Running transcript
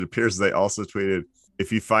It appears they also tweeted,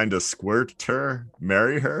 if you find a squirter,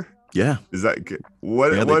 marry her. Yeah. Is that good?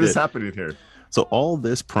 What is happening here? So all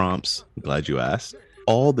this prompts, glad you asked,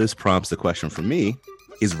 all this prompts the question for me,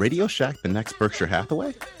 is Radio Shack the next Berkshire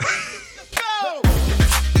Hathaway?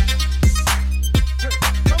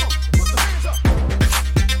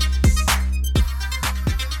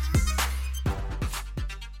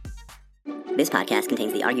 This podcast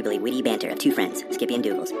contains the arguably witty banter of two friends, Skippy and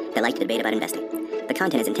Dougals, that like to debate about investing. The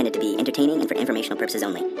content is intended to be entertaining and for informational purposes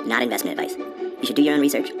only, not investment advice. You should do your own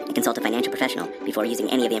research and consult a financial professional before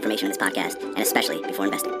using any of the information in this podcast, and especially before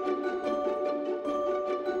investing.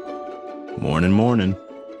 Morning.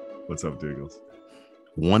 What's up, Dougals?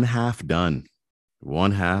 One half done.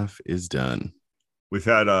 One half is done. We've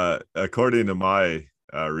had, according to my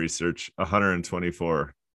research,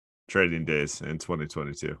 124 trading days in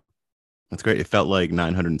 2022. That's great. It felt like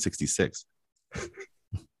 966.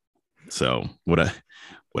 So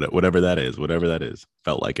whatever that is,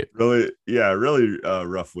 felt like it. Really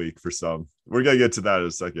rough week for some. We're going to get to that in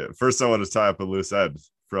a second. First, I want to tie up a loose end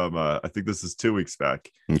from, I think this is 2 weeks back.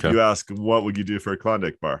 Okay. You asked, what would you do for a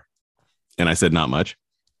Klondike bar? And I said, not much.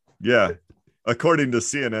 Yeah. According to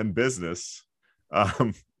CNN Business,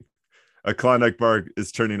 a Klondike bar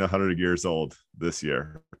is turning 100 years old this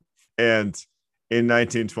year. And in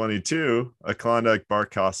 1922, a Klondike bar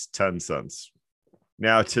cost 10 cents.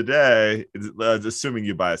 Now today, assuming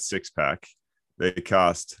you buy a 6-pack, they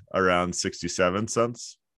cost around 67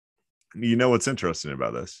 cents. You know what's interesting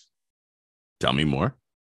about this? Tell me more.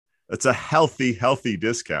 It's a healthy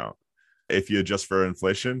discount. If you adjust for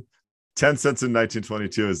inflation, 10 cents in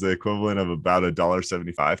 1922 is the equivalent of about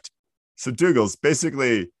 $1.75. So Dougals,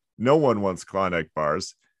 basically, no one wants Klondike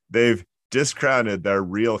bars. They've discounted their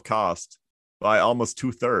real cost by almost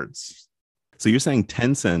 2/3. So you're saying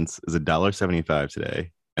 10 cents is $1.75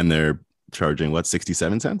 today, and they're charging what,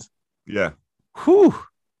 67 cents? Yeah. Whew.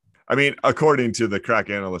 I mean, according to the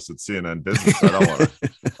crack analyst at CNN Business, I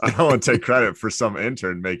don't want to take credit for some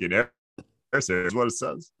intern making it. Is what it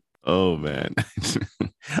says. Oh man,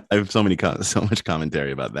 I have so much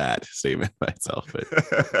commentary about that statement by itself. But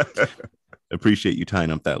appreciate you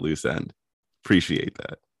tying up that loose end. Appreciate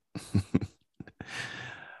that.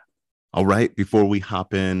 All right, before we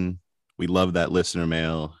hop in, we love that listener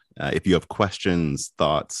mail. If you have questions,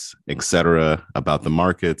 thoughts, etc., about the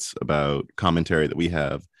markets, about commentary that we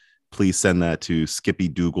have, please send that to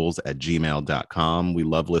skippydougals@gmail.com. We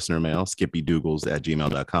love listener mail,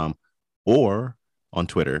 skippydougals@gmail.com, or on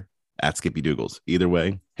Twitter @skippydougals. Either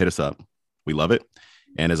way, hit us up. We love it.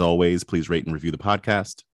 And as always, please rate and review the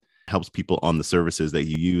podcast. It helps people on the services that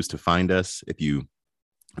you use to find us. If you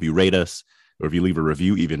rate us, or if you leave a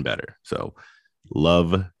review, even better. So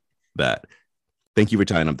love that. Thank you for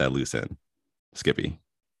tying up that loose end, Skippy.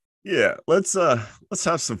 Yeah, let's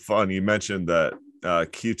have some fun. You mentioned that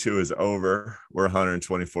Q2 is over. We're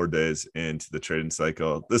 124 days into the trading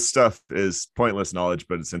cycle. This stuff is pointless knowledge,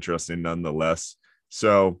 but it's interesting nonetheless.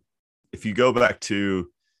 So if you go back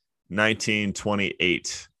to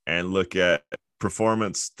 1928 and look at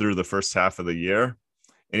performance through the first half of the year,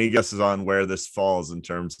 any guesses on where this falls in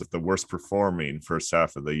terms of the worst performing first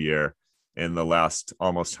half of the year in the last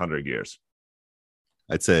almost 100 years?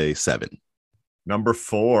 I'd say 7. Number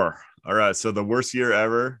 4. All right. So the worst year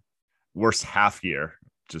ever, worst half year,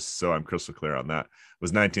 just so I'm crystal clear on that,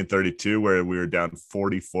 was 1932, where we were down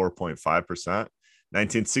 44.5%.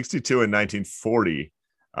 1962 and 1940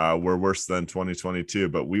 were worse than 2022,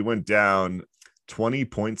 but we went down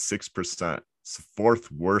 20.6%. It's the 4th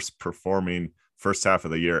worst performing first half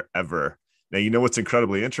of the year ever. Now, you know what's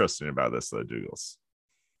incredibly interesting about this, though, Dougals?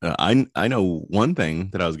 I know one thing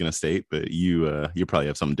that I was going to state, but you probably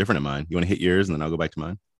have something different in mind. You want to hit yours, and then I'll go back to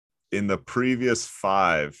mine. In the previous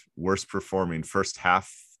 5 worst performing first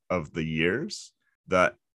half of the years,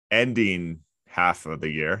 the ending half of the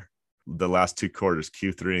year, the last 2 quarters,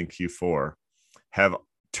 Q3 and Q4, have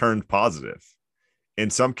turned positive. In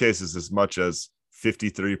some cases, as much as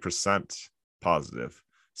 53% positive.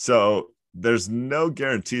 So there's no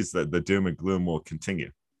guarantees that the doom and gloom will continue.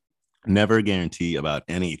 Never guarantee about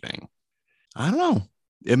anything. I don't know.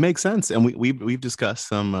 It makes sense. And we've discussed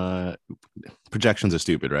some projections are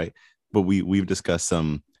stupid, right? But we've discussed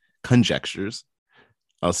some conjectures,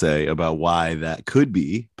 I'll say, about why that could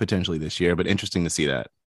be potentially this year. But interesting to see that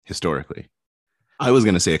historically. I was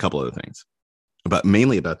going to say a couple other things,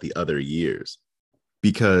 mainly about the other years,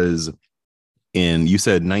 because you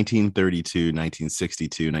said 1932,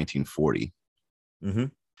 1962, 1940. Mm-hmm.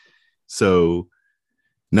 So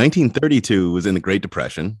 1932 was in the Great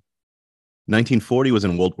Depression. 1940 was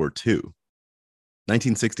in World War II.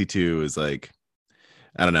 1962 is like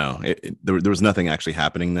I don't know. There was nothing actually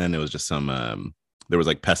happening then. It was just some there was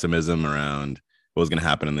like pessimism around what was going to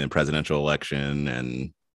happen in the presidential election,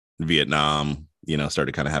 and Vietnam,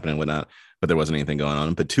 started kind of happening and whatnot, but there wasn't anything going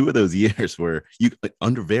on. But 2 of those years were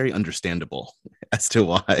very understandable as to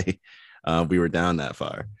why we were down that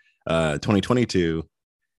far. 2022,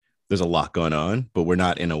 there's a lot going on, but we're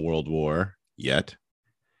not in a world war yet,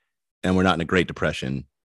 and we're not in a Great Depression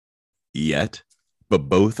yet, but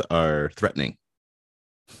both are threatening.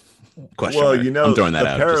 Question well, mark. I'm throwing that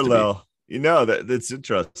out. Parallel, that's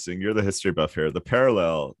interesting. You're the history buff here. The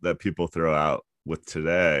parallel that people throw out with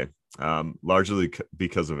today, largely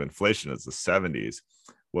because of inflation, is the 70s.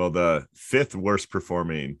 Well, the 5th worst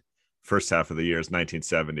performing first half of the year is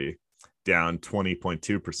 1970, down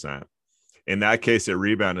 20.2%. In that case, it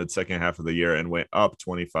rebounded second half of the year and went up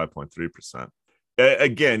 25.3%.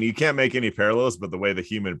 Again, you can't make any parallels, but the way the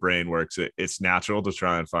human brain works, it's natural to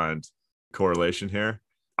try and find correlation here.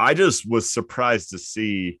 I just was surprised to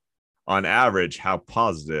see, on average, how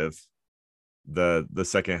positive the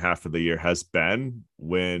second half of the year has been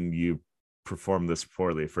when you perform this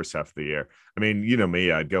poorly first half of the year. I mean,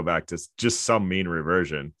 me, I'd go back to just some mean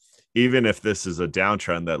reversion. Even if this is a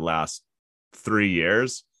downtrend that lasts 3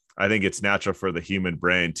 years, I think it's natural for the human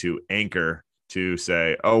brain to anchor to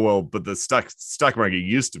say, oh, well, but the stock market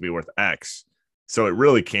used to be worth X, so it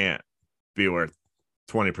really can't be worth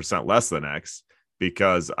 20% less than X,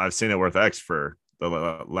 because I've seen it worth X for the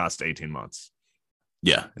last 18 months.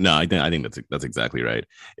 Yeah, no, I think that's exactly right.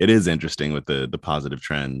 It is interesting with the positive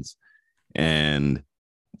trends. And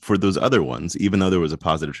for those other ones, even though there was a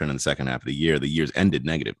positive trend in the second half of the years ended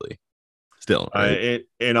negatively still. Right?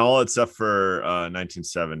 In all except for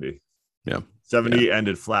 1970. Yeah. 70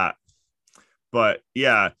 ended flat. But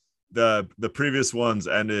yeah, the previous ones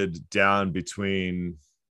ended down between,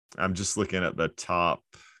 I'm just looking at the top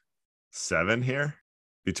 7 here,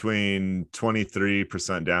 between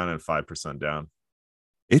 23% down and 5% down.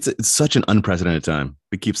 It's such an unprecedented time.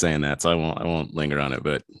 We keep saying that, so I won't linger on it,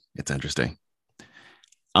 but it's interesting.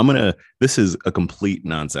 This is a complete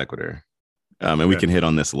non sequitur. And we can hit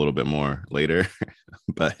on this a little bit more later.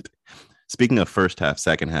 But speaking of first half,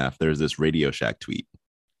 second half, there's this Radio Shack tweet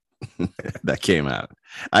that came out.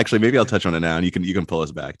 Actually, maybe I'll touch on it now, and you can pull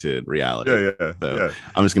us back to reality. Yeah.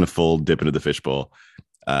 I'm just gonna full dip into the fishbowl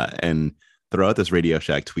and throw out this Radio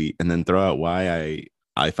Shack tweet, and then throw out why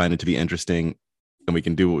I find it to be interesting, and we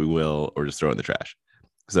can do what we will, or just throw it in the trash.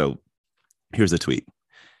 So here's the tweet.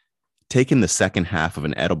 Taking the second half of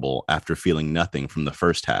an edible after feeling nothing from the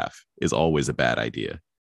first half is always a bad idea.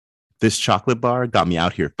 This chocolate bar got me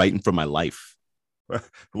out here fighting for my life.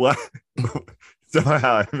 What?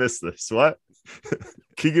 Somehow I missed this. What?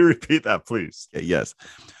 Can you repeat that, please? Yes.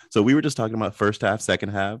 So we were just talking about first half, second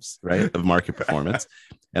halves, right, of market performance.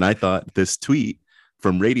 And I thought this tweet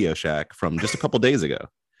from Radio Shack from just a couple days ago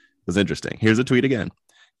was interesting. Here's a tweet again.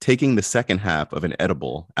 Taking the second half of an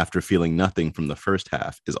edible after feeling nothing from the first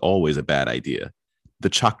half is always a bad idea.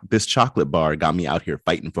 This chocolate bar got me out here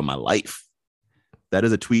fighting for my life. That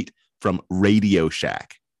is a tweet from Radio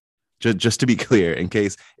Shack. Just to be clear, in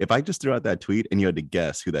case if I just threw out that tweet and you had to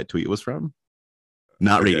guess who that tweet was from,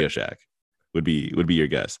 not Radio Shack would be your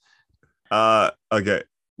guess. Okay.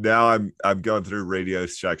 Now I'm going through Radio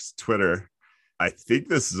Shack's Twitter. I think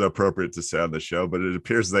this is appropriate to say on the show, but it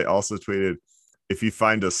appears they also tweeted, if you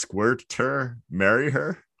find a squirter, marry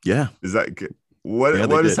her. Yeah. Is that good? What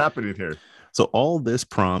is happening here? So all this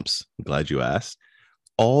prompts, I'm glad you asked,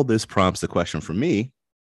 all this prompts the question for me,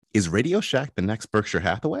 is Radio Shack the next Berkshire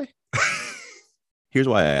Hathaway? Here's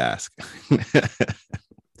why I ask.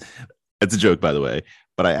 It's a joke, by the way,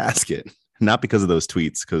 but I ask it not because of those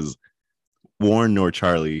tweets, because Warren nor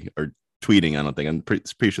Charlie are tweeting. I don't think. I'm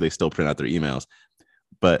pretty sure they still print out their emails.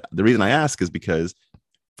 But the reason I ask is because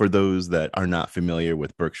for those that are not familiar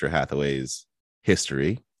with Berkshire Hathaway's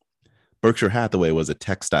history, Berkshire Hathaway was a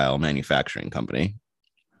textile manufacturing company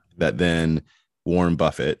that then Warren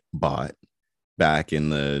Buffett bought back in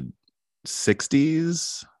the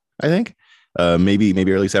 60s, I think, maybe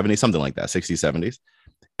early 70s, something like that, 60s, 70s.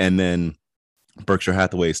 And then Berkshire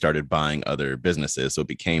Hathaway started buying other businesses. So it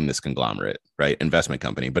became this conglomerate, right? Investment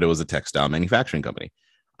company, but it was a textile manufacturing company.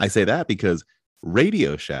 I say that because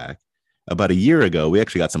Radio Shack, about a year ago, we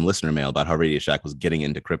actually got some listener mail about how Radio Shack was getting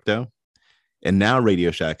into crypto. And now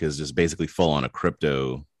Radio Shack is just basically full on a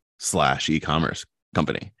crypto / e-commerce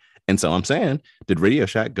company. And so I'm saying, did Radio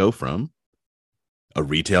Shack go from a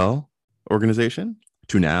retail organization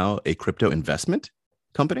to now a crypto investment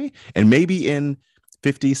company? And maybe in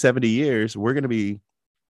 50, 70 years, we're going to be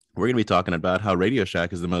talking about how Radio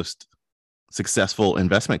Shack is the most successful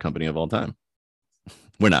investment company of all time.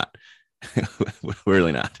 We're not. We're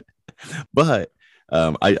really not. But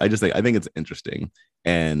I just think it's interesting.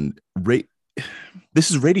 And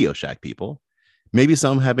this is Radio Shack, people. Maybe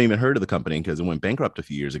some haven't even heard of the company because it went bankrupt a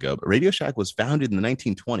few years ago. But Radio Shack was founded in the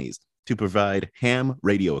 1920s to provide ham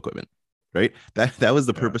radio equipment. Right. That was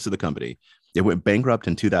the purpose of the company. It went bankrupt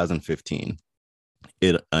in 2015.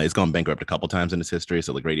 It's gone bankrupt a couple times in its history.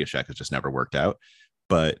 So like Radio Shack has just never worked out.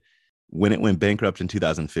 But when it went bankrupt in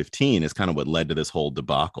 2015 is kind of what led to this whole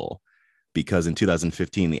debacle, because in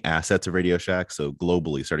 2015, the assets of Radio Shack, so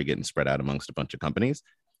globally, started getting spread out amongst a bunch of companies.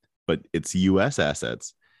 But its US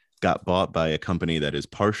assets got bought by a company that is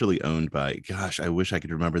partially owned by, gosh, I wish I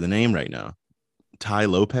could remember the name right now. Tai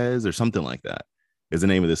Lopez or something like that is the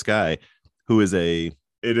name of this guy who is It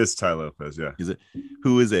is Tai Lopez, yeah.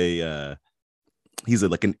 He's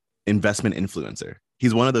like an investment influencer.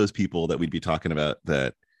 He's one of those people that we'd be talking about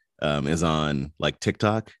that is on like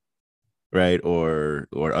TikTok, right? Or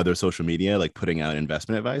other social media, like putting out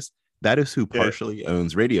investment advice. That is who partially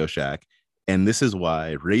owns Radio Shack. And this is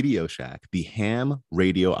why Radio Shack, the ham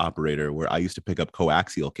radio operator where I used to pick up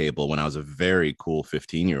coaxial cable when I was a very cool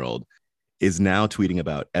 15-year-old, is now tweeting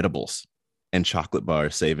about edibles and chocolate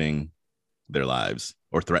bars saving their lives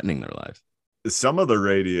or threatening their lives. Some of the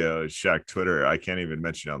Radio Shack Twitter I can't even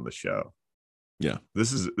mention on the show. Yeah.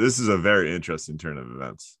 This is a very interesting turn of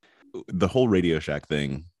events. The whole Radio Shack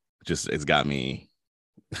thing it's got me,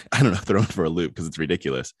 I don't know, thrown for a loop because it's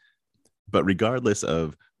ridiculous. But regardless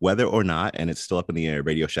of whether or not, and it's still up in the air,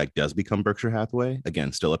 Radio Shack does become Berkshire Hathaway,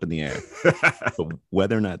 again, still up in the air. But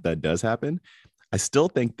whether or not that does happen, I still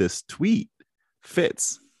think this tweet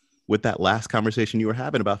fits with that last conversation you were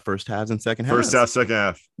having about first halves and second halves. First half, second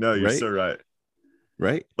half. No, you're so right.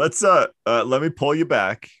 Right. Let's let me pull you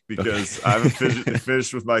back because I haven't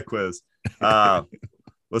finished with my quiz.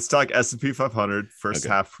 Let's talk S&P 500 first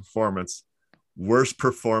half performance. Worst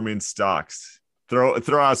performing stocks. Throw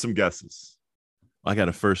out some guesses. I got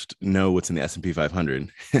to first know what's in the S&P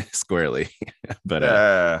 500 squarely, but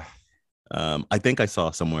I think I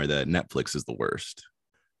saw somewhere that Netflix is the worst.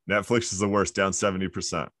 Netflix is the worst, down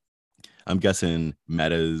 70%. I'm guessing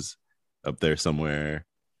Meta's up there somewhere.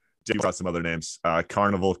 Got some other names: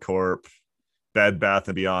 Carnival Corp, Bed Bath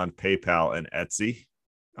and Beyond, PayPal, and Etsy,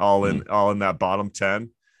 all in that bottom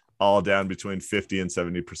 10, all down between 50 and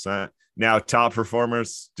 70%. Now, top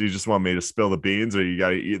performers, do you just want me to spill the beans, or you got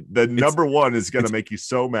to? The number one is going to make you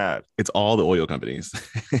so mad. It's all the oil companies.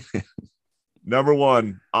 Number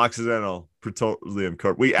one, Occidental Petroleum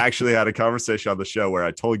Corp. We actually had a conversation on the show where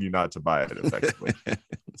I told you not to buy it effectively.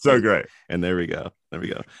 So great. And there we go.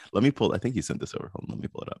 Let me pull. I think you sent this over. Hold on, let me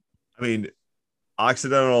pull it up. I mean,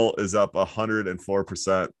 Occidental is up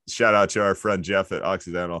 104%. Shout out to our friend Jeff at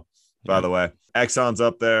Occidental, by the way. Exxon's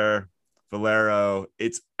up there. Valero.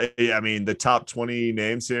 The top 20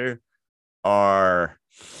 names here are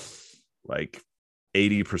like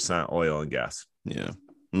 80% oil and gas. Yeah.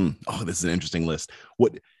 Oh, this is an interesting list.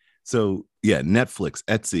 Netflix,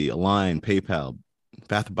 Etsy, Align, PayPal,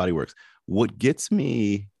 Bath and Body Works. What's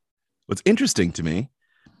interesting to me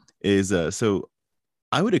is so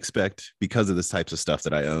I would expect, because of this types of stuff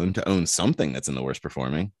that I own, to own something that's in the worst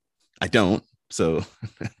performing. I don't. So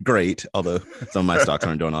great. Although some of my stocks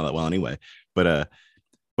aren't doing all that well anyway. But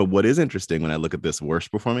what is interesting when I look at this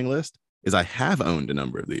worst performing list is I have owned a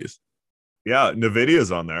number of these. Yeah.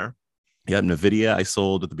 NVIDIA's on there. Yeah. NVIDIA I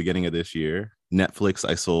sold at the beginning of this year. Netflix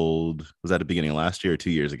I sold, was that the beginning of last year or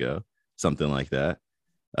 2 years ago? Something like that.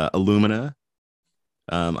 Illumina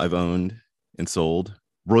I've owned and sold.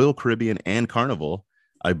 Royal Caribbean and Carnival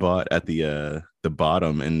I bought at the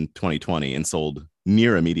bottom in 2020 and sold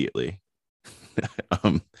near immediately.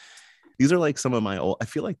 These are like some of my old, I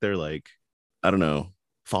feel like they're like, I don't know,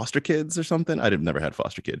 foster kids or something. I've never had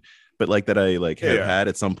foster kid, but like that I like have had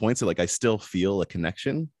at some point. So like I still feel a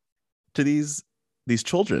connection to these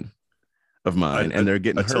children of mine, and they're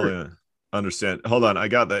getting hurt. Totally understand. Hold on, I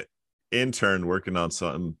got the intern working on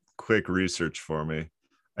some quick research for me.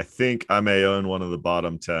 I think I may own one of the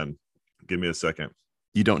bottom 10. Give me a second.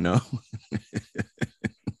 You don't know?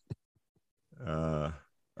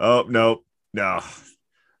 No.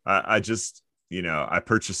 I just, I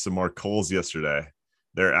purchased some more Kohl's yesterday.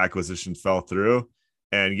 Their acquisition fell through,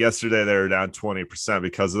 and yesterday they were down 20%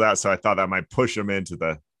 because of that. So I thought that might push them into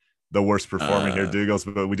the worst performing here,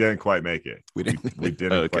 Dougals, but we didn't quite make it. We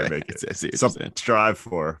didn't quite make it. Something to strive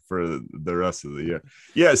for the rest of the year.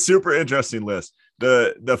 Yeah, super interesting list.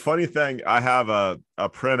 The funny thing, I have a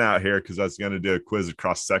printout here because I was going to do a quiz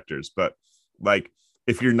across sectors, but like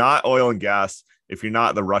if you're not oil and gas, if you're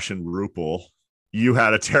not the Russian ruble, you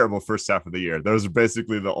had a terrible first half of the year. Those are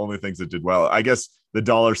basically the only things that did well. I guess the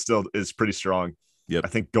dollar still is pretty strong. Yep. I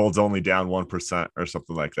think gold's only down 1% or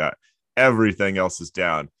something like that. Everything else is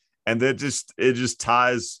down. And it just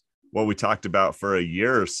ties what we talked about for a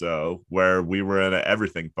year or so, where we were in an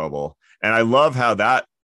everything bubble. And I love how that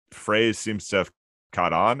phrase seems to have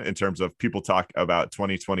caught on in terms of people talk about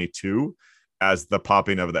 2022 as the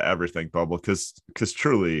popping of the everything bubble, because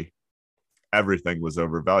truly everything was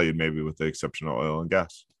overvalued, maybe with the exception of oil and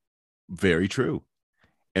gas. Very true.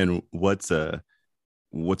 And what's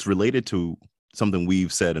related to something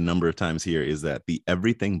we've said a number of times here is that the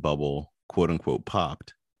everything bubble, quote unquote,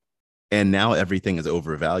 popped, and now everything is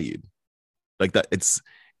overvalued. Like that, it's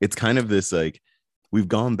kind of this, like, we've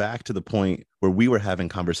gone back to the point where we were having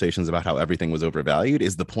conversations about how everything was overvalued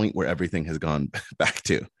is the point where everything has gone back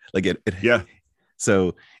to, like, it yeah.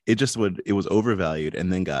 So it was overvalued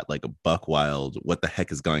and then got like a buck wild, what the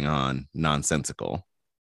heck is going on, nonsensical.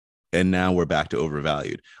 And now we're back to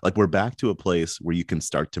overvalued. Like, we're back to a place where you can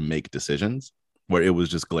start to make decisions where it was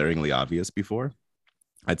just glaringly obvious before,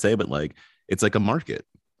 I'd say. But like, it's like a market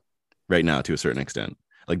right now to a certain extent.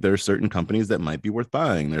 Like, there are certain companies that might be worth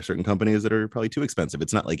buying. There are certain companies that are probably too expensive.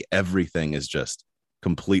 It's not like everything is just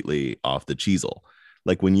completely off the chisel.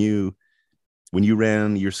 Like when you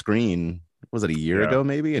ran your screen, was it a year ago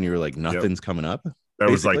maybe, and you were like, nothing's coming up? There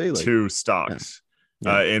was like two stocks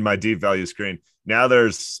in my deep value screen. Now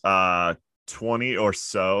there's 20 or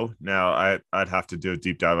so. Now I'd have to do a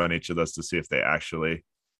deep dive on each of those to see if they actually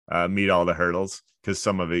meet all the hurdles, because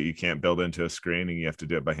some of it you can't build into a screen and you have to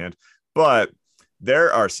do it by hand. But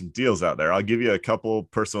there are some deals out there. I'll give you a couple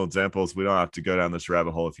personal examples. We don't have to go down this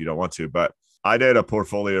rabbit hole if you don't want to, but I did a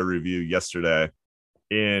portfolio review yesterday.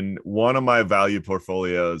 In one of my value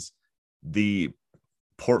portfolios, the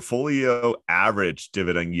portfolio average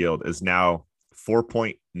dividend yield is now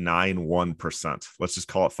 4.91%. Let's just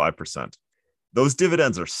call it 5%. Those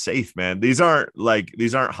dividends are safe, man. These aren't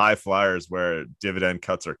high flyers where dividend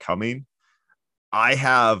cuts are coming. I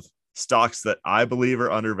have stocks that I believe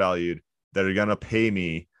are undervalued that are going to pay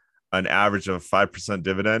me an average of 5%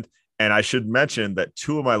 dividend. And I should mention that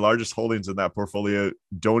two of my largest holdings in that portfolio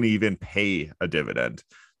don't even pay a dividend.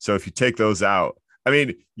 So if you take those out, I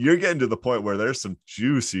mean, you're getting to the point where there's some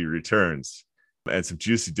juicy returns and some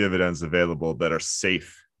juicy dividends available that are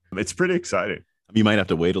safe. It's pretty exciting. You might have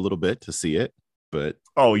to wait a little bit to see it, but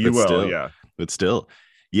you will, still, yeah. But still,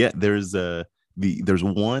 yeah. There's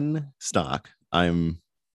one stock I'm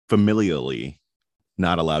familially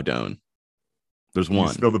not allowed to own. There's one.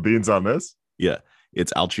 You spill the beans on this? Yeah,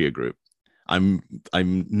 it's Altria Group. I'm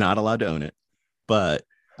not allowed to own it, but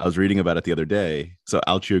I was reading about it the other day. So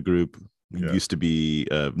Altria Group used to be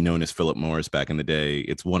known as Philip Morris back in the day.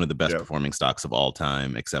 It's one of the best performing stocks of all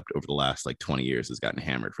time, except over the last like 20 years has gotten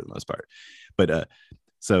hammered for the most part. But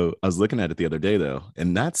so I was looking at it the other day though,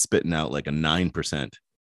 and that's spitting out like a 9%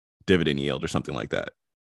 dividend yield or something like that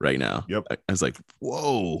right now. Yep. I was like,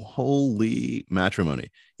 whoa, holy matrimony.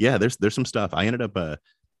 Yeah, there's some stuff. I ended up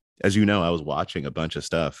as you know, I was watching a bunch of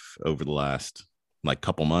stuff over the last like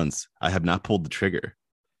couple months. I have not pulled the trigger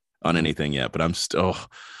on anything yet, but I'm still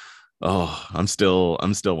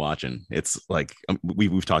watching. It's like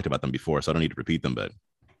we've talked about them before, so I don't need to repeat them, but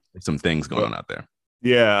there's some things going on out there.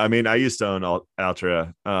 Yeah, I mean, I used to own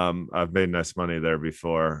Altria. I've made nice money there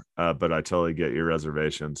before, but I totally get your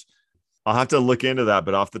reservations. I'll have to look into that,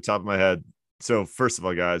 but off the top of my head. So first of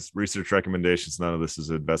all, guys, research recommendations. None of this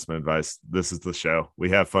is investment advice. This is the show.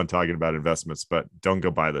 We have fun talking about investments, but don't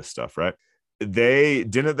go buy this stuff, right? They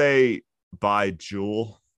buy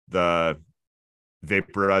Juul, the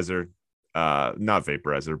vaporizer, not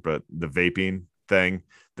vaporizer, but the vaping thing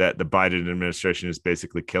that the Biden administration is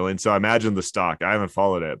basically killing. So I imagine the stock, I haven't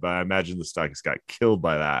followed it, but I imagine the stock has got killed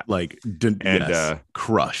by that. Like,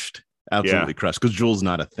 crushed, absolutely crushed, because Juul's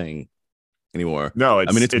not a thing anymore. No,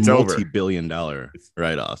 it's multi-billion-dollar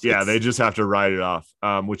write-offs. Yeah, they just have to write it off,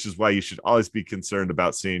 which is why you should always be concerned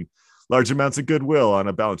about seeing large amounts of goodwill on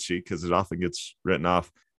a balance sheet, because it often gets written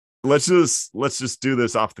off. Let's just do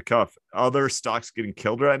this off the cuff. Other stocks getting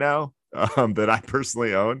killed right now that I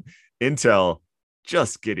personally own. Intel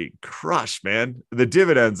just getting crushed, man. The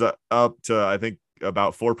dividends up to, I think,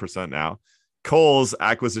 about 4% now. Kohl's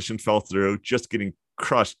acquisition fell through, just getting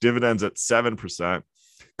crushed. Dividends at 7%.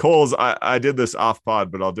 Kohl's, I did this off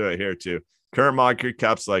pod, but I'll do it here too. Current market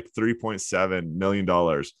cap's like $3.7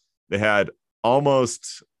 million. They had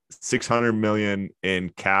almost $600 million in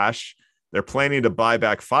cash. They're planning to buy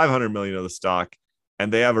back $500 million of the stock,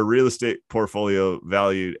 and they have a real estate portfolio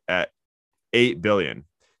valued at $8 billion.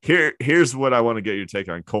 Here's what I want to get your take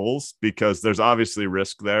on Kohl's, because there's obviously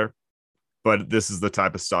risk there, but this is the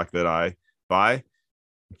type of stock that I buy.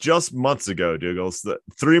 just months ago, Douglas,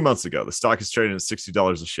 3 months ago, the stock is trading at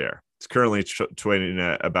 $60 a share. It's currently trading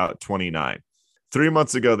at about 29. 3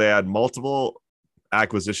 months ago, they had multiple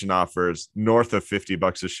acquisition offers north of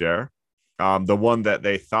 $50 a share. The one that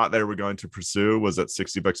they thought they were going to pursue was at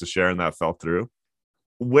 $60 a share, and that fell through.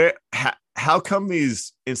 How come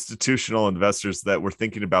these institutional investors that were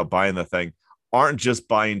thinking about buying the thing aren't just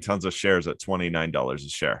buying tons of shares at $29 a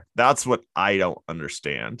share? That's what I don't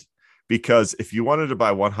understand. Because if you wanted to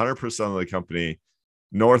buy 100% of the company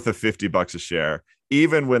north of $50 a share,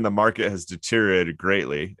 even when the market has deteriorated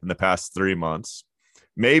greatly in the past 3 months,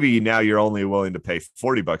 maybe now you're only willing to pay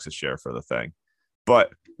 $40 a share for the thing.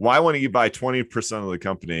 But why wouldn't you buy 20% of the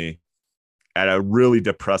company at a really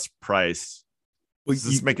depressed price? Does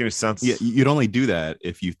this make any sense? Yeah, you'd only do that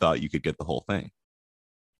if you thought you could get the whole thing.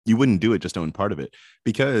 You wouldn't do it just to own part of it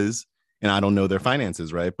because, and I don't know their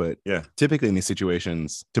finances, right? But yeah, typically in these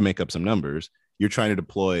situations, to make up some numbers, you're trying to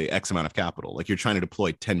deploy X amount of capital. Like you're trying to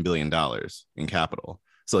deploy $10 billion in capital.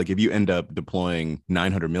 So like if you end up deploying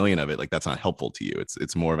 900 million of it, like that's not helpful to you.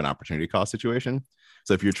 It's more of an opportunity cost situation.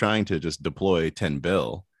 So if you're trying to just deploy 10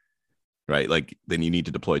 bill, right? Like then you need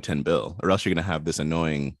to deploy 10 bill or else you're going to have this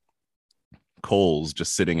annoying Coles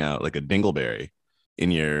just sitting out like a dingleberry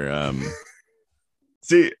in your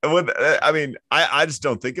See, I just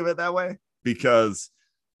don't think of it that way because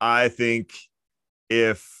I think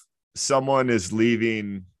if someone is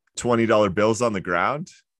leaving $20 bills on the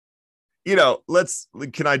ground,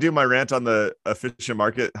 can I do my rant on the efficient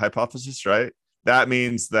market hypothesis, right? That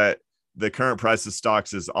means that the current price of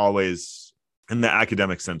stocks is always, in the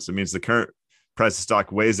academic sense, it means the current price of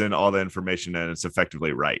stock weighs in all the information and it's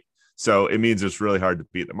effectively right. So it means it's really hard to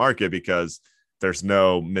beat the market because there's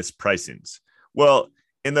no mispricings. Well,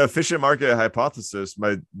 in the efficient market hypothesis,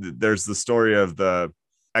 there's the story of the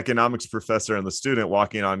economics professor and the student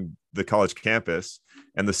walking on the college campus,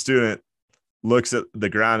 and the student looks at the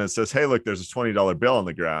ground and says, "Hey, look, there's a $20 bill on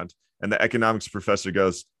the ground." And the economics professor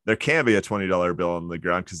goes, "There can be a $20 bill on the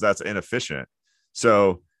ground because that's inefficient.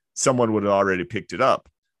 So someone would have already picked it up."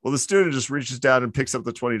 Well, the student just reaches down and picks up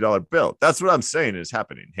the $20 bill. That's what I'm saying is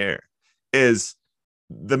happening here. Is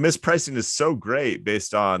the mispricing is so great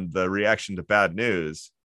based on the reaction to bad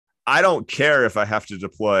news. I don't care if I have to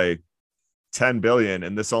deploy 10 billion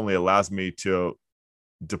and this only allows me to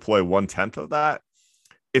deploy 1/10 of that.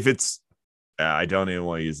 If it's, I don't even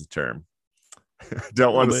want to use the term.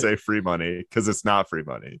 Don't want to say free money because it's not free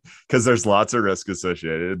money because there's lots of risk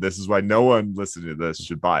associated. This is why no one listening to this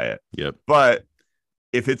should buy it. Yep. But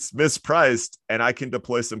if it's mispriced and I can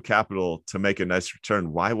deploy some capital to make a nice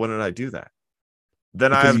return, why wouldn't I do that?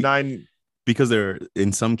 Then because I have because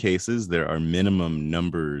in some cases there are minimum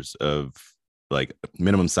numbers of like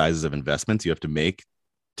minimum sizes of investments you have to make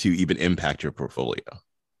to even impact your portfolio.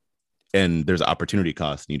 And there's opportunity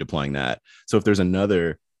cost in you deploying that. So if there's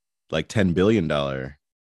another like $10 billion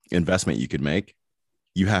investment you could make,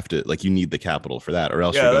 you have to you need the capital for that or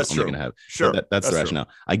else you're only going to have. Sure. That's the rationale.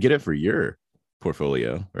 True. I get it for your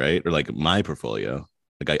portfolio, right? Or like my portfolio.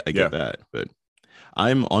 Like I get that, but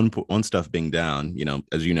I'm on stuff being down,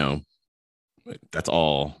 as you know, that's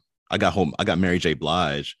all I got home. I got Mary J.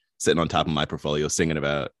 Blige sitting on top of my portfolio singing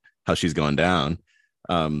about how she's going down.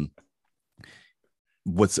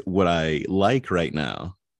 What I like right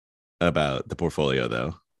now about the portfolio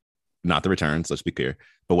though, not the returns, let's be clear,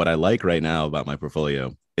 but what I like right now about my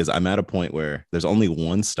portfolio is I'm at a point where there's only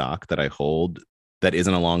one stock that I hold that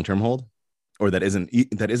isn't a long-term hold or that isn't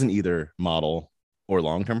either model or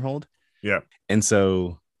long-term hold. Yeah. And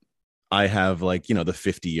so I have the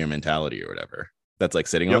 50-year mentality or whatever that's like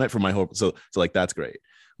sitting on it for my whole. So like, that's great.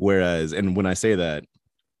 Whereas, and when I say that,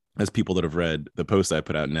 as people that have read the post I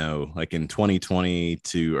put out know, like in 2020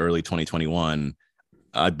 to early 2021,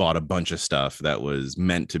 I bought a bunch of stuff that was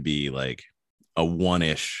meant to be like a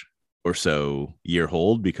 1-ish or so year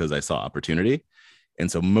hold because I saw opportunity.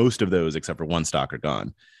 And so most of those, except for one stock, are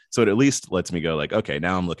gone. So it at least lets me go like, okay,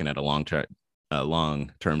 now I'm looking at a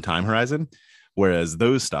long-term time horizon. Whereas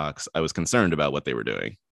those stocks, I was concerned about what they were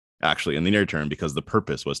doing actually in the near term because the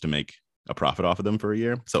purpose was to make a profit off of them for a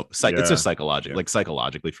year. So it's just psychological, like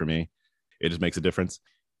psychologically for me, it just makes a difference.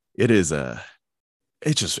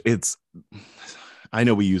 I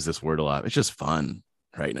know we use this word a lot. It's just fun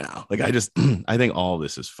right now. Like I think all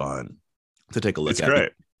this is fun to take a look at. It's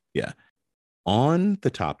great. Yeah. On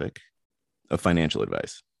the topic of financial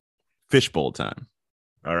advice, fishbowl time.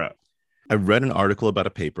 All right. I read an article about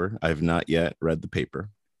a paper. I have not yet read the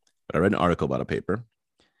paper, but I read an article about a paper.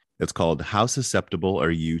 It's called How Susceptible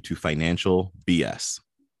Are You to Financial BS?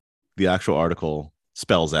 The actual article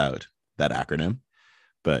spells out that acronym,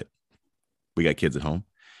 but we got kids at home.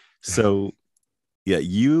 So Yeah,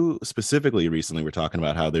 you specifically recently were talking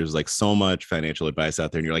about how there's like so much financial advice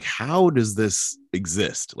out there, and you're like, how does this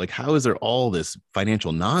exist? Like, how is there all this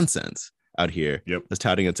financial nonsense out here Yep. that's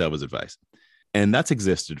touting itself as advice? And that's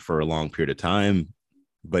existed for a long period of time,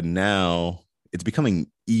 but now it's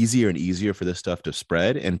becoming easier and easier for this stuff to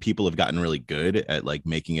spread, and people have gotten really good at like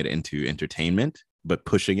making it into entertainment, but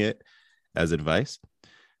pushing it as advice.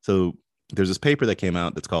 So there's this paper that came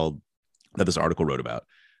out that this article wrote about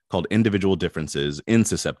called Individual Differences in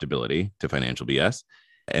Susceptibility to Financial BS.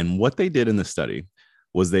 And what they did in this study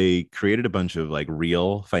was they created a bunch of like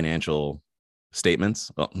real financial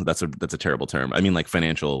statements. Well, that's a terrible term. I mean like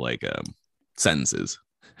financial like sentences,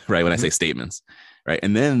 right? When I say statements, right?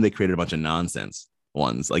 And then they created a bunch of nonsense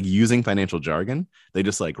ones, like using financial jargon. They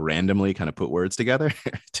just like randomly kind of put words together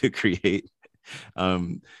to create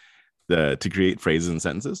to create phrases and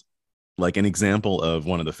sentences. Like an example of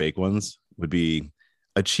one of the fake ones would be,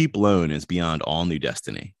 a cheap loan is beyond all new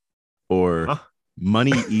destiny, or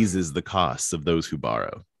money eases the costs of those who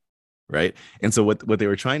borrow, right? And so what they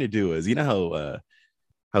were trying to do is, you know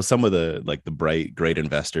how some of the like the bright great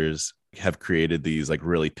investors have created these like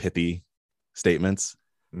really pithy statements.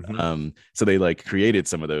 So they like created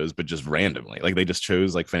some of those, but just randomly, like they just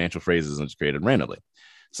chose like financial phrases and just created randomly.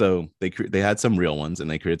 So they had some real ones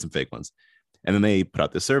and they created some fake ones, and then they put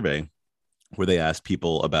out this survey where they asked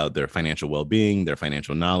people about their financial well-being, their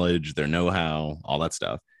financial knowledge, their know-how, all that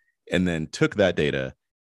stuff, and then took that data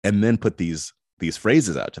and then put these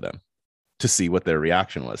phrases out to them to see what their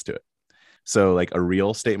reaction was to it. So like a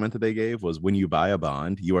real statement that they gave was, when you buy a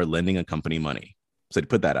bond, you are lending a company money. So they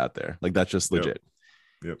put that out there. Like that's just legit.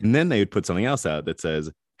 Yep. And then they would put something else out that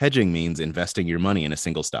says, hedging means investing your money in a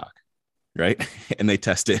single stock, right? And they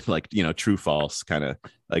test it like, you know, true, false, kind of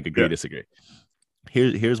like agree, disagree.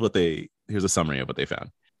 Here's a summary of what they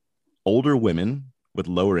found. Older women with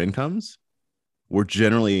lower incomes were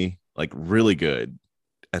generally like really good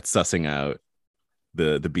at sussing out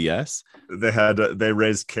the BS. They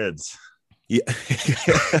raised kids. Yeah.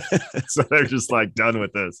 So they're just like done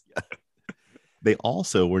with this. They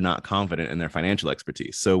also were not confident in their financial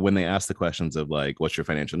expertise. So when they asked the questions of like, what's your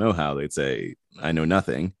financial know-how? They'd say, I know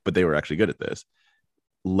nothing, but they were actually good at this.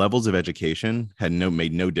 Levels of education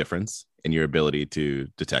made no difference in your ability to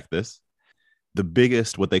detect this. The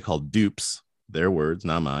biggest, what they call dupes, their words,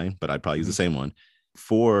 not mine, but I'd probably use the same one,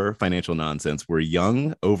 for financial nonsense were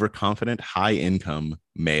young, overconfident, high income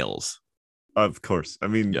males. Of course. I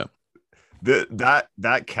mean, yeah.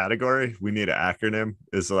 That category, we need an acronym,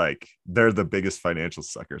 is like they're the biggest financial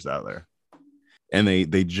suckers out there. And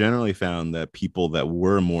they generally found that people that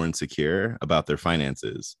were more insecure about their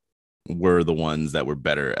finances were the ones that were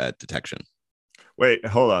better at detection. Wait,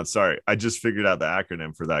 hold on. Sorry. I just figured out the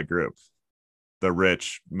acronym for that group. The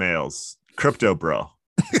rich males. Crypto bro.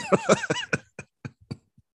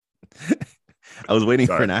 I was waiting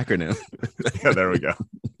for an acronym. Yeah, there we go.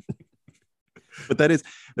 But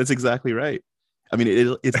that's exactly right. I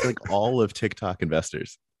mean, it's like all of TikTok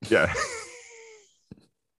investors. Yeah.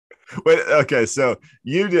 Wait, okay, so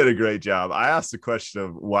you did a great job. I asked the question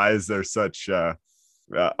of why is there such a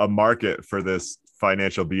market for this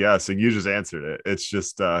financial BS, and you just answered it. It's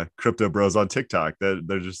just crypto bros on TikTok.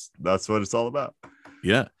 That's what it's all about.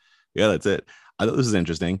 Yeah, that's it. I thought this was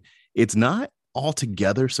interesting. It's not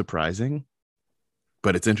altogether surprising,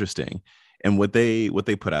 but it's interesting. And what they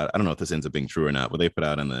put out, I don't know if this ends up being true or not. What they put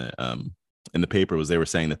out in the paper was they were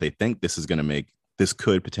saying that they think this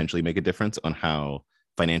could potentially make a difference on how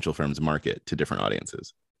financial firms market to different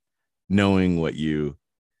audiences, knowing what you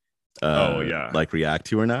like react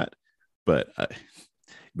to or not. But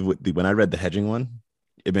when I read the hedging one,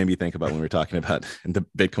 it made me think about when we were talking about the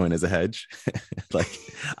Bitcoin as a hedge. Like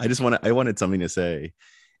I wanted something to say,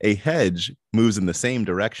 a hedge moves in the same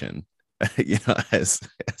direction, as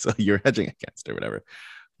you're hedging against or whatever.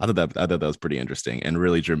 I thought that was pretty interesting and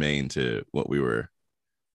really germane to what we were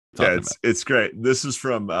talking about. It's great. This is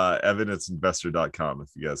from evidenceinvestor.com if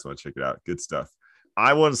you guys want to check it out. Good stuff.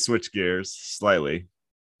 I want to switch gears slightly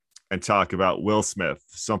and talk about Will Smith,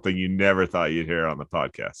 something you never thought you'd hear on the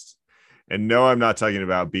podcast. And no, I'm not talking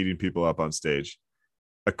about beating people up on stage.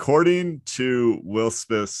 According to Will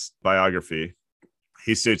Smith's biography,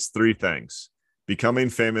 he states 3 things. Becoming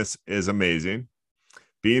famous is amazing.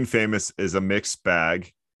 Being famous is a mixed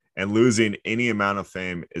bag. And losing any amount of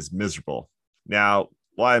fame is miserable. Now,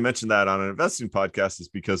 why I mentioned that on an investing podcast is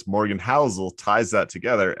because Morgan Housel ties that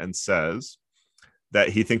together and says that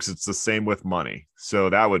he thinks it's the same with money. So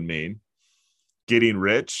that would mean getting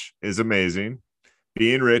rich is amazing.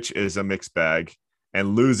 Being rich is a mixed bag.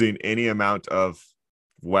 And losing any amount of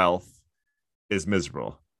wealth is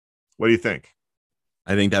miserable. What do you think?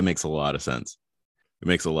 I think that makes a lot of sense. It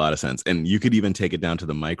makes a lot of sense. And you could even take it down to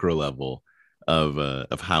the micro level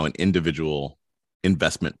of how an individual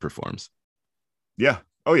investment performs. Yeah.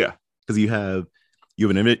 Oh yeah. Because you have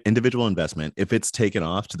an individual investment. If it's taken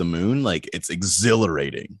off to the moon, like it's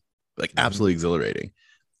exhilarating, like absolutely exhilarating.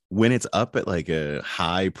 When it's up at like a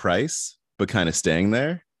high price, but kind of staying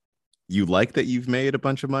there, you like that you've made a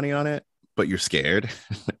bunch of money on it, but you're scared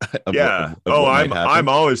of Yeah. what might happen. I'm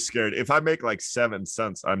always scared. If I make like 7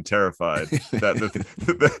 cents, I'm terrified that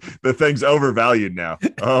the thing's overvalued now.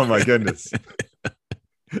 Oh my goodness.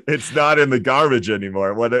 It's not in the garbage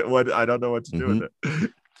anymore. What I don't know what to do with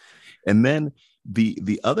it. And then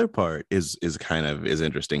the other part is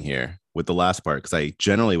interesting here with the last part, because I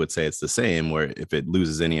generally would say it's the same, where if it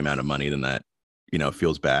loses any amount of money, then that,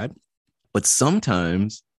 feels bad. But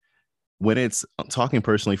sometimes when it's, talking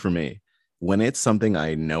personally for me, when it's something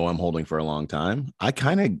I know I'm holding for a long time, I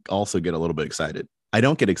kind of also get a little bit excited. I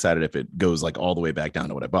don't get excited if it goes like all the way back down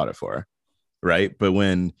to what I bought it for, right? But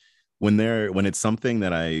when it's something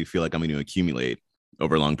that I feel like I'm going to accumulate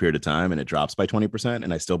over a long period of time and it drops by 20%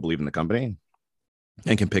 and I still believe in the company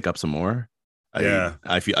and can pick up some more,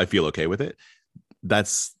 I feel okay with it.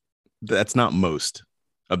 That's not most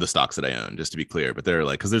of the stocks that I own, just to be clear, but they're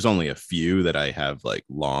like, because there's only a few that I have like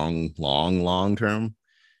long term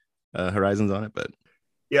horizons on it. But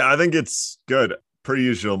yeah, I think it's good. Per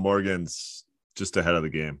usual, Morgan's just ahead of the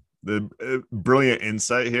game. The brilliant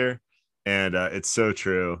insight here, and it's so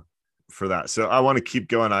true for that. So I want to keep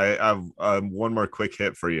going. I have one more quick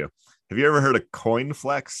hit for you. Have you ever heard of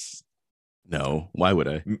CoinFlex? No. Why would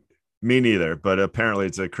I? Me neither, but apparently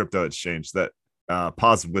it's a crypto exchange that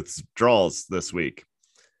paused withdrawals this week.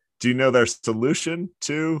 Do you know their solution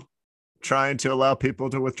to trying to allow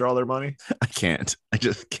people to withdraw their money? I can't. I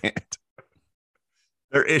just can't.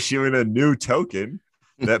 They're issuing a new token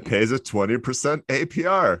that pays a 20%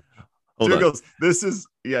 APR. Hold on. This is,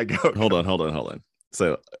 yeah, go. Hold on.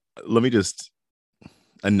 So let me just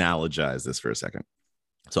analogize this for a second.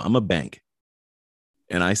 So I'm a bank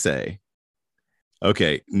and I say,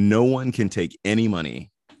 okay, no one can take any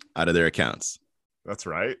money out of their accounts. That's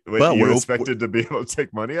right. Wait, you expected to be able to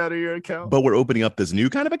take money out of your account? But we're opening up this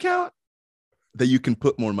new kind of account that you can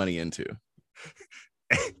put more money into.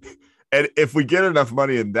 And if we get enough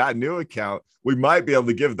money in that new account, we might be able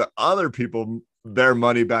to give the other people their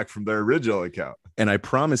money back from their original account. And I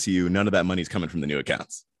promise you, none of that money is coming from the new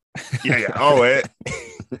accounts. Yeah. Oh,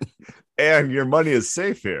 and your money is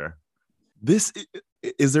safe here.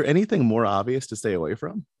 Is there anything more obvious to stay away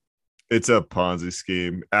from? It's a Ponzi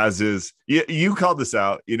scheme, as is. You called this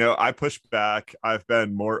out. I pushed back. I've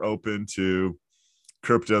been more open to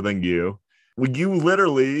crypto than you. Well, you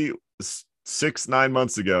literally 6-9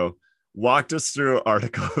 months ago walked us through an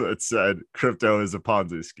article that said crypto is a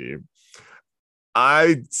Ponzi scheme.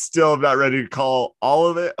 I still am not ready to call all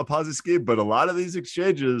of it a Ponzi scheme, but a lot of these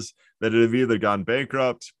exchanges that have either gone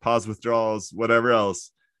bankrupt, paused withdrawals, whatever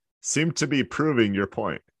else, seem to be proving your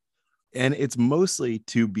point. And it's mostly,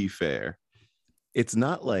 to be fair, it's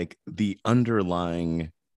not like the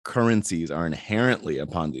underlying currencies are inherently a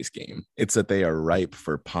Ponzi scheme. It's that they are ripe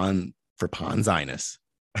for Ponziness.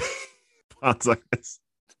 Ponziness.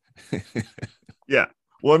 Yeah.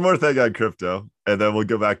 One more thing on crypto, and then we'll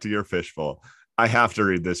go back to your fishbowl. I have to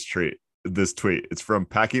read this tweet. It's from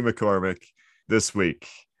Packy McCormick this week.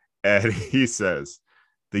 And he says,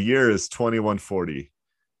 the year is 2140.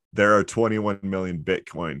 There are 21 million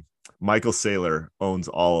Bitcoin. Michael Saylor owns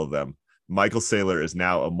all of them. Michael Saylor is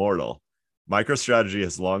now immortal. MicroStrategy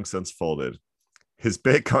has long since folded. His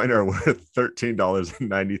Bitcoin are worth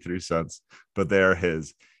 $13.93, but they are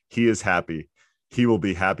his. He is happy. He will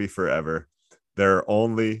be happy forever. There are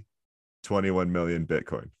only 21 million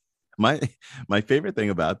Bitcoin. My favorite thing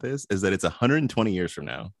about this is that it's 120 years from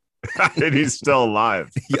now. And he's still alive.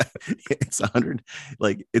 Yeah, it's 100.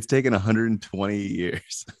 Like, it's taken 120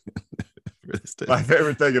 years. My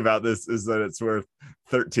favorite thing about this is that it's worth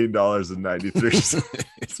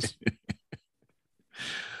 $13.93.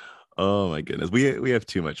 Oh my goodness, we have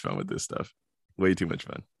too much fun with this stuff. Way too much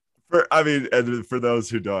fun. And for those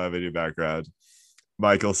who don't have any background,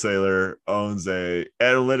 Michael Saylor owns a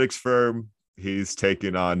analytics firm. He's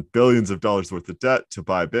taken on billions of dollars worth of debt to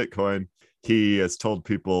buy Bitcoin. He has told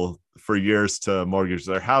people for years to mortgage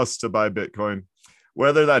their house to buy Bitcoin.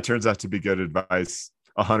 Whether that turns out to be good advice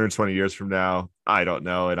 120 years from now, I don't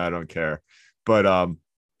know, and I don't care. But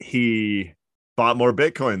he bought more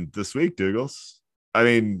Bitcoin this week, Douglas. I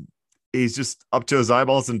mean, he's just up to his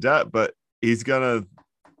eyeballs in debt, but he's gonna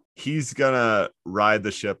ride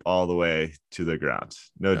the ship all the way to the ground.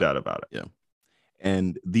 No doubt about it. Yeah.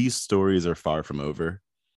 And these stories are far from over,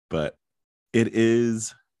 but it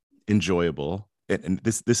is enjoyable and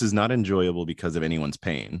this is not enjoyable because of anyone's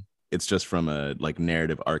pain. It's just from a like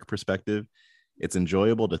narrative arc perspective. It's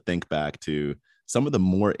enjoyable to think back to some of the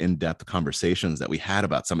more in-depth conversations that we had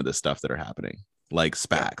about some of this stuff that are happening, like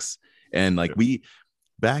SPACs. And like we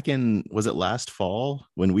back in, was it last fall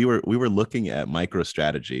when we were looking at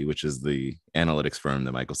MicroStrategy, which is the analytics firm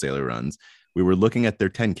that Michael Saylor runs. We were looking at their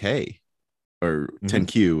 10K or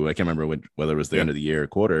 10Q. I can't remember whether it was the end of the year or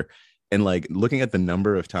quarter. And like looking at the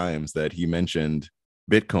number of times that he mentioned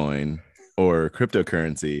Bitcoin or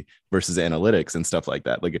cryptocurrency versus analytics and stuff like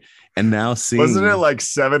that. Like, and now seeing, wasn't it like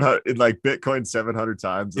 700, like Bitcoin 700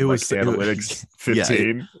 times? And it was like analytics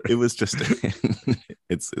 15. Yeah, it was just,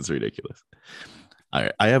 it's ridiculous. All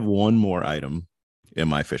right. I have one more item in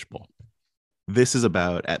my fishbowl. This is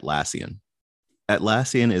about Atlassian.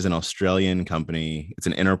 Atlassian is an Australian company. It's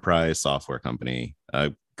an enterprise software company.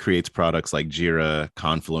 Creates products like Jira,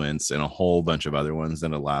 Confluence, and a whole bunch of other ones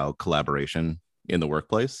that allow collaboration in the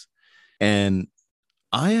workplace. And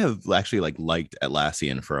I have actually liked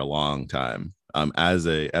Atlassian for a long time as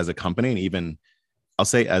a company, and even I'll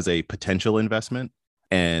say as a potential investment.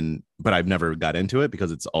 But I've never got into it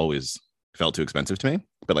because it's always felt too expensive to me.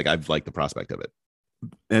 But like I've liked the prospect of it.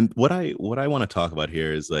 And what I want to talk about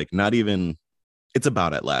here is like not even, it's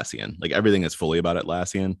about Atlassian. Like everything is fully about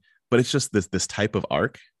Atlassian, but it's just this type of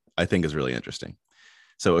arc I think is really interesting.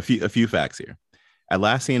 So a few facts here.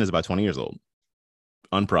 Atlassian is about 20 years old,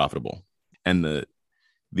 unprofitable, and so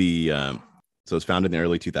it's founded in the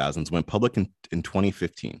early 2000s, went public in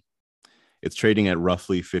 2015. It's trading at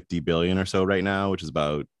roughly 50 billion or so right now, which is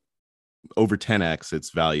about over 10x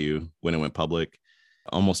its value when it went public,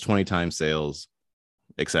 almost 20 times sales,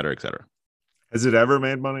 et cetera, et cetera. Has it ever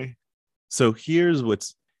made money? So here's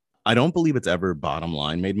I don't believe it's ever bottom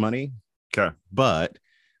line made money. Okay. But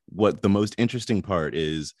what the most interesting part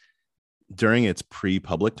is during its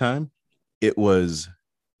pre-public time, it was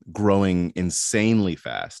growing insanely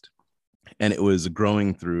fast. And it was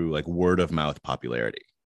growing through like word of mouth popularity,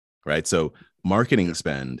 right? So marketing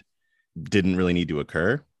spend didn't really need to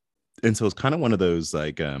occur. And so it's kind of one of those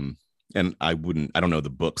like, and I don't know the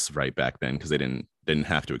books right back then because they didn't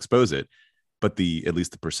have to expose it. But at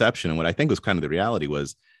least the perception and what I think was kind of the reality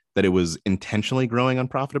was that it was intentionally growing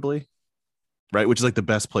unprofitably, right? Which is like the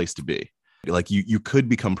best place to be. Like you could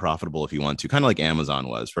become profitable if you want to, kind of like Amazon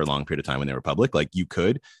was for a long period of time when they were public. Like you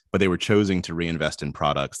could, but they were choosing to reinvest in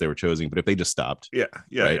products. But if they just stopped. Yeah.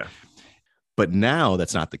 Right? But now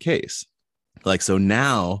that's not the case. Like, so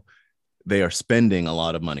now they are spending a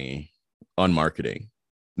lot of money on marketing.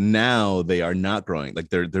 Now they are not growing. Like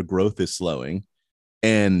their growth is slowing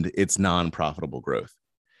and it's non-profitable growth.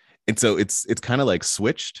 And so it's kind of like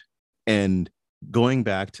switched, and going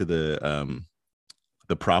back to the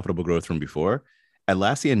profitable growth from before,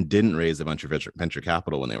 Atlassian didn't raise a bunch of venture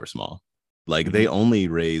capital when they were small. Like they only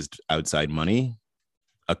raised outside money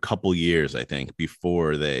a couple years, I think,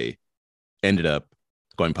 before they ended up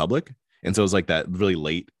going public. And so it was like that really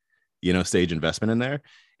late, stage investment in there.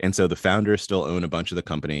 And so the founders still own a bunch of the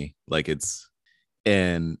company.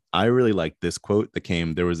 And I really like this quote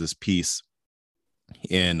there was this piece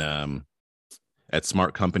in at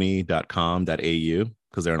smartcompany.com.au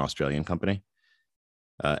because they're an Australian company.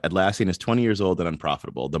 Atlassian is 20 years old and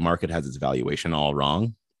unprofitable. The market has its valuation all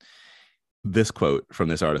wrong. This quote from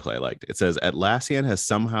this article I liked. It says, Atlassian has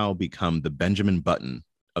somehow become the Benjamin Button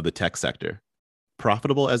of the tech sector,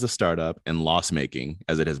 profitable as a startup and loss-making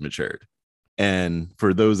as it has matured. And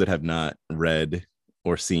for those that have not read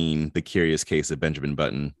or seen The Curious Case of Benjamin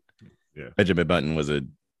Button, Benjamin Button was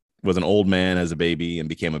an old man as a baby and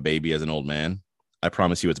became a baby as an old man. I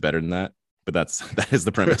promise you it's better than that. But that is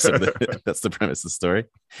the premise of that's the premise of the story.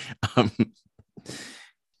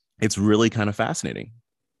 It's really kind of fascinating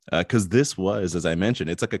because this was, as I mentioned,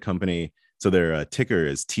 it's like a company. So their ticker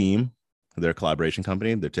is TEAM, their collaboration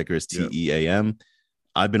company. Their ticker is TEAM.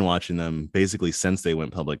 I've been watching them basically since they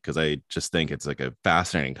went public because I just think it's like a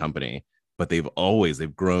fascinating company. But they've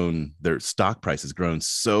grown. Their stock price has grown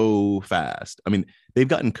so fast. I mean, they've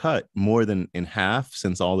gotten cut more than in half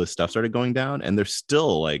since all this stuff started going down, and they're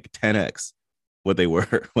still like 10x what they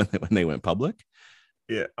were when they went public.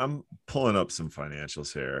 Yeah, I'm pulling up some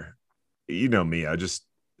financials here. You know me, I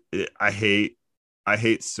hate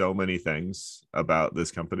so many things about this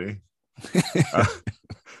company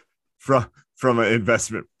from an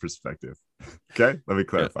investment perspective. Okay, let me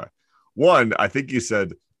clarify. One, I think you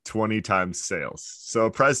said 20 times sales. So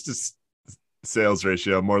price to sales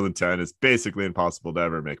ratio more than 10 is basically impossible to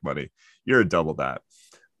ever make money. You're double that.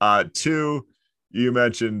 Two, you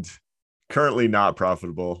mentioned currently not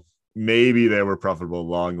profitable. Maybe they were profitable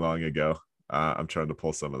long ago. I'm trying to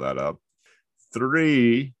pull some of that up.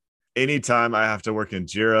 Three, anytime I have to work in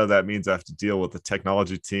Jira, that means I have to deal with the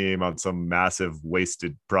technology team on some massive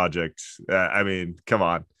wasted project. I mean, come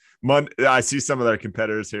on. I see some of their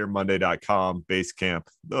competitors here, Monday.com, Basecamp.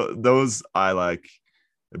 Those I like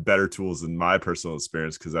better tools in my personal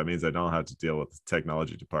experience because that means I don't have to deal with the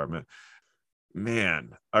technology department.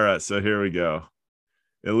 Man. All right. So here we go.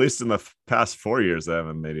 At least in the past 4 years, I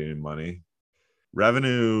haven't made any money.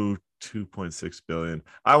 Revenue 2.6 billion.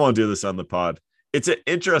 I won't do this on the pod. It's an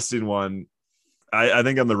interesting one. I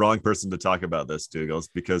think I'm the wrong person to talk about this, Douglas,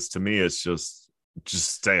 because to me, it's just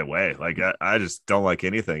stay away. Like I just don't like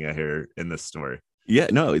anything I hear in this story. Yeah,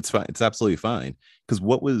 no, it's fine. It's absolutely fine. Because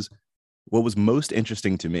what was most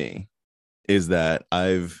interesting to me is that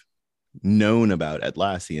I've known about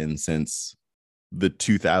Atlassian since the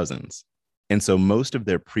 2000s. And so most of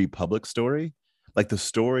their pre-public story, like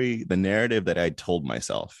the narrative that I told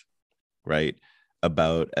myself, right,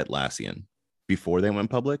 about Atlassian before they went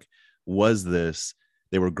public was this: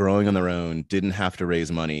 they were growing on their own, didn't have to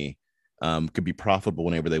raise money, could be profitable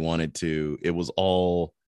whenever they wanted to. It was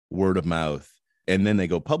all word of mouth. And then they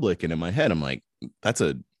go public. And in my head, I'm like,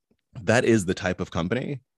 that is the type of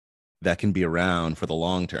company that can be around for the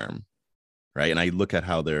long term. Right. And I look at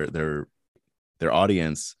how their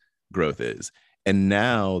audience growth is. And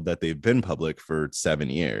now that they've been public for 7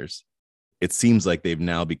 years, it seems like they've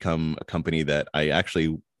now become a company that I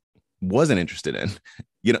actually wasn't interested in.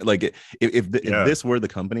 You know, like if this were the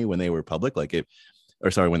company when they were public, when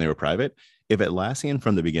they were private, if Atlassian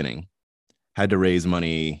from the beginning had to raise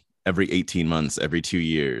money every 18 months, every 2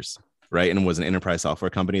 years, right, and was an enterprise software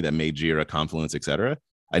company that made Jira, Confluence, etc.,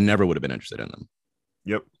 I never would have been interested in them.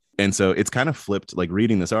 Yep. And so it's kind of flipped, like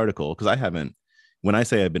reading this article, because when I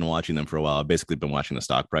say I've been watching them for a while, I've basically been watching the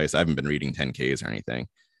stock price. I haven't been reading 10Ks or anything.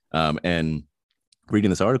 And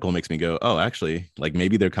reading this article makes me go, oh, actually, like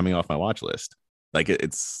maybe they're coming off my watch list. Like they're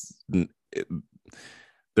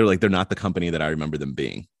not the company that I remember them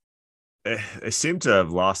being. They seem to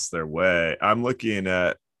have lost their way. I'm looking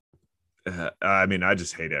at, I mean, I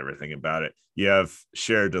just hate everything about it. You have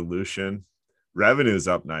share dilution, revenue's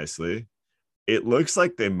up nicely. It looks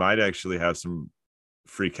like they might actually have some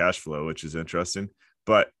free cash flow, which is interesting,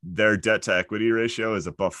 but their debt to equity ratio is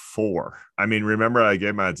above 4. I mean, remember I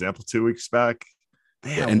gave my example 2 weeks back?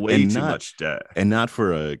 They have way too much debt. And not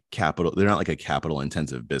for a capital. They're not like a capital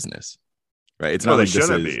intensive business, right? It's no, not they like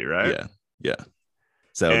shouldn't be, right? Yeah.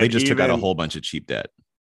 So they just took out a whole bunch of cheap debt.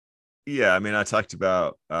 Yeah. I mean, I talked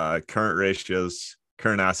about current ratios,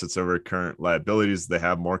 current assets over current liabilities. They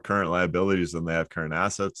have more current liabilities than they have current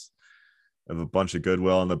assets. They have a bunch of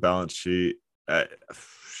goodwill on the balance sheet.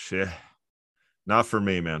 Shit. Not for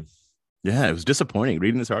me, man. Yeah, it was disappointing.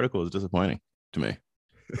 Reading this article was disappointing to me.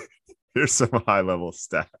 Here's some high level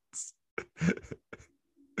stats.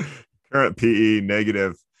 Current PE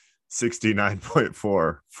negative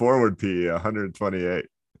 69.4. Forward PE 128.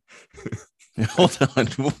 Hold on.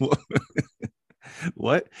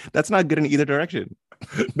 What? That's not good in either direction.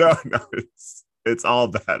 No, it's all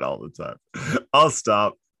bad all the time. I'll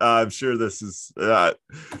stop. I'm sure this is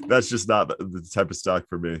that's just not the type of stock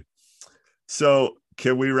for me. So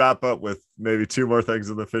can we wrap up with maybe 2 more things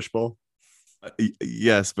in the fishbowl?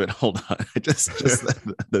 Yes, but hold on. just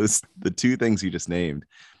the 2 things you just named.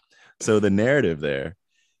 So the narrative there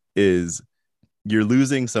is you're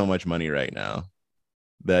losing so much money right now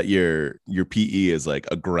that your PE is like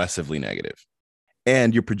aggressively negative,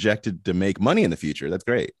 and you're projected to make money in the future. That's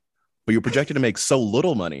great, but you're projected to make so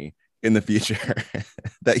little money in the future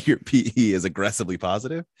that your PE is aggressively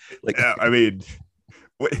positive. Like, yeah, I mean,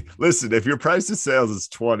 listen, if your price to sales is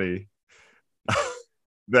 20,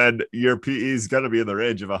 then your PE is going to be in the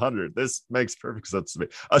range of 100. This makes perfect sense to me,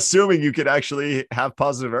 assuming you could actually have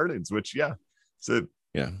positive earnings, which, yeah. So,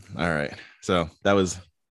 yeah. All right. So that was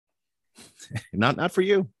not for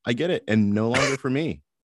you. I get it. And no longer for me,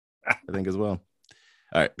 I think, as well.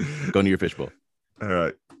 All right. Go to your fishbowl. All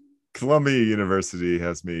right. Columbia University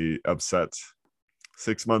has me upset.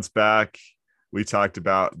 6 months back, we talked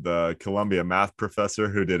about the Columbia math professor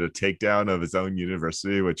who did a takedown of his own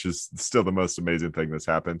university, which is still the most amazing thing that's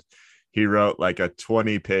happened. He wrote like a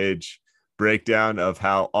 20-page breakdown of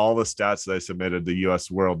how all the stats that I submitted the U.S.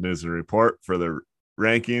 World News and Report for the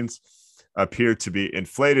rankings appear to be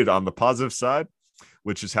inflated on the positive side,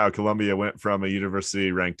 which is how Columbia went from a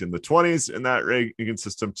university ranked in the 20s in that ranking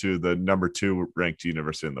system to the number 2 ranked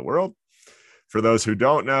university in the world. For those who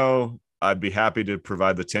don't know, I'd be happy to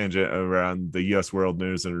provide the tangent around the U.S. World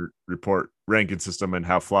News and Report ranking system and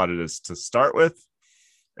how flawed it is to start with,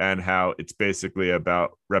 and how it's basically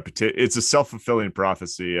about repetition. It's a self-fulfilling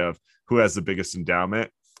prophecy of who has the biggest endowment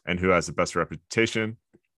and who has the best reputation.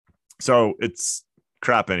 So it's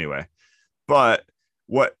crap anyway. But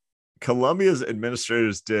what Columbia's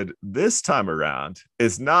administrators did this time around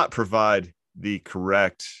is not provide the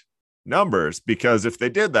correct numbers, because if they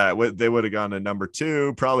did that, they would have gone to number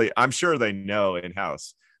 2. Probably, I'm sure they know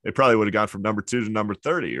in-house. They probably would have gone from number 2 to number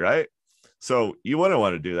 30, right? So you wouldn't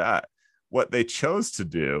want to do that. What they chose to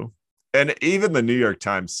do, and even the New York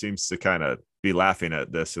Times seems to kind of be laughing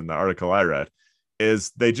at this in the article I read,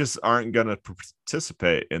 is they just aren't going to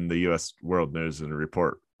participate in the U.S. World News and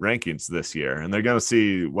Report rankings this year. And they're going to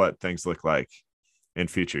see what things look like in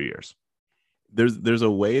future years. There's a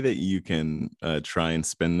way that you can try and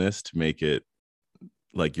spin this to make it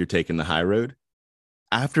like you're taking the high road.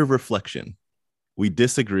 After reflection, we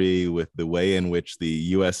disagree with the way in which the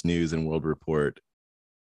U.S. News and World Report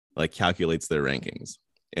like calculates their rankings.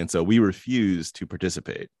 And so we refuse to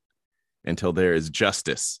participate until there is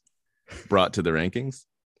justice brought to the rankings.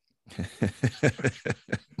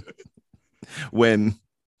 When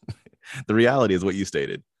the reality is what you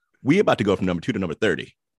stated. We about to go from number 2 to number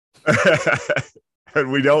 30.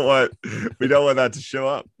 And we don't want that to show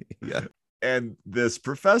up. Yeah. And this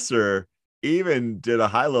professor even did a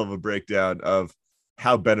high level breakdown of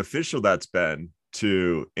how beneficial that's been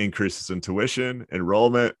to increases in tuition,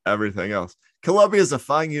 enrollment, everything else. Columbia is a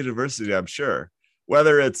fine university, I'm sure.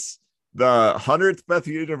 Whether it's the 100th best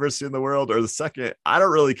university in the world or the second, I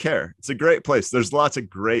don't really care. It's a great place. There's lots of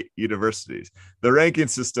great universities. The ranking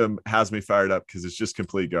system has me fired up because it's just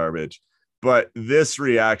complete garbage. But this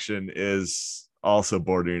reaction is also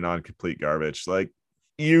bordering on complete garbage. Like,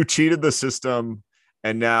 you cheated the system,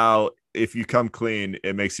 and now if you come clean,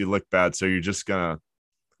 it makes you look bad. So you're just gonna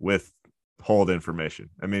withhold information.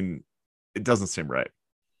 I mean, it doesn't seem right.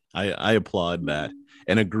 I applaud that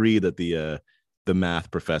and agree that the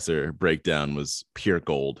math professor breakdown was pure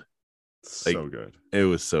gold. So good. It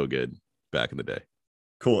was so good back in the day.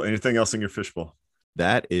 Cool. Anything else in your fishbowl?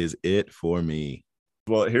 That is it for me.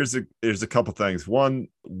 Well, here's a couple things. One,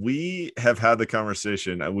 we have had the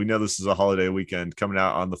conversation, and we know this is a holiday weekend coming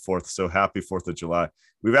out on the 4th. So happy 4th of July.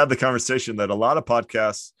 We've had the conversation that a lot of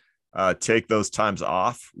podcasts take those times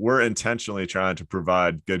off. We're intentionally trying to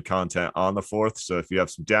provide good content on the 4th. So if you have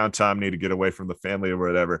some downtime, need to get away from the family or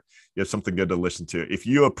whatever, you have something good to listen to. If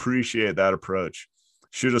you appreciate that approach,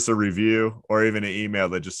 shoot us a review or even an email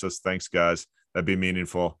that just says, thanks, guys. That'd be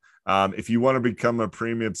meaningful. If you want to become a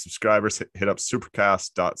premium subscriber, hit up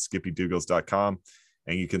supercast.skippydougals.com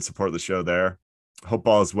and you can support the show there. Hope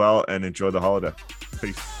all is well and enjoy the holiday.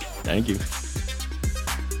 Peace. Thank you.